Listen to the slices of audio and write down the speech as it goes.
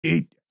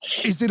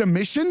Is it a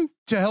mission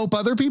to help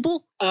other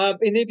people?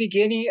 In the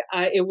beginning,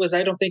 I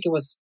don't think it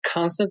was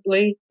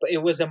constantly, but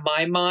it was in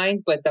my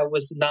mind, but that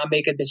was not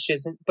make a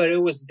decision, but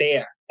it was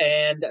there.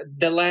 And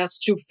the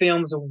last two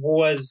films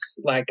was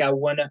like,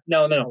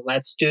 no,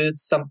 let's do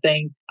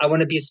something. I want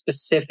to be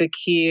specific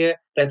here.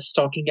 Let's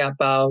talking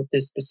about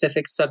this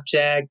specific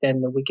subject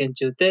and we can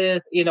do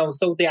this,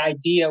 so the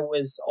idea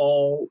was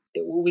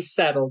we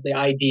settled the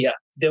idea.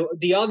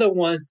 The other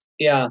ones,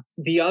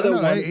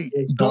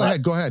 go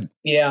ahead.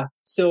 Yeah.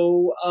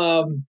 So,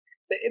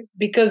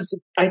 because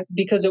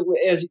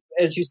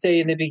as you say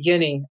in the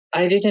beginning,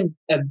 I didn't.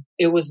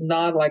 It was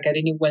not like I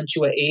didn't went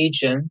to an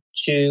agent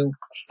to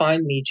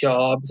find me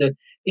jobs.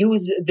 It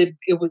was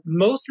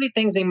mostly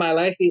things in my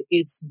life.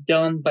 It's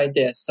done by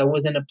this. I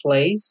was in a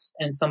place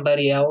and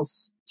somebody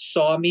else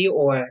saw me,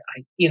 or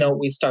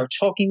we start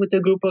talking with a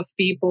group of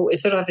people.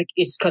 It's sort of like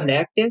it's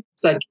connected.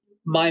 It's like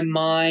my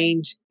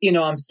mind,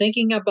 I'm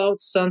thinking about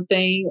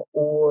something,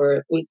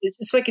 or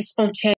it's like a spontaneous.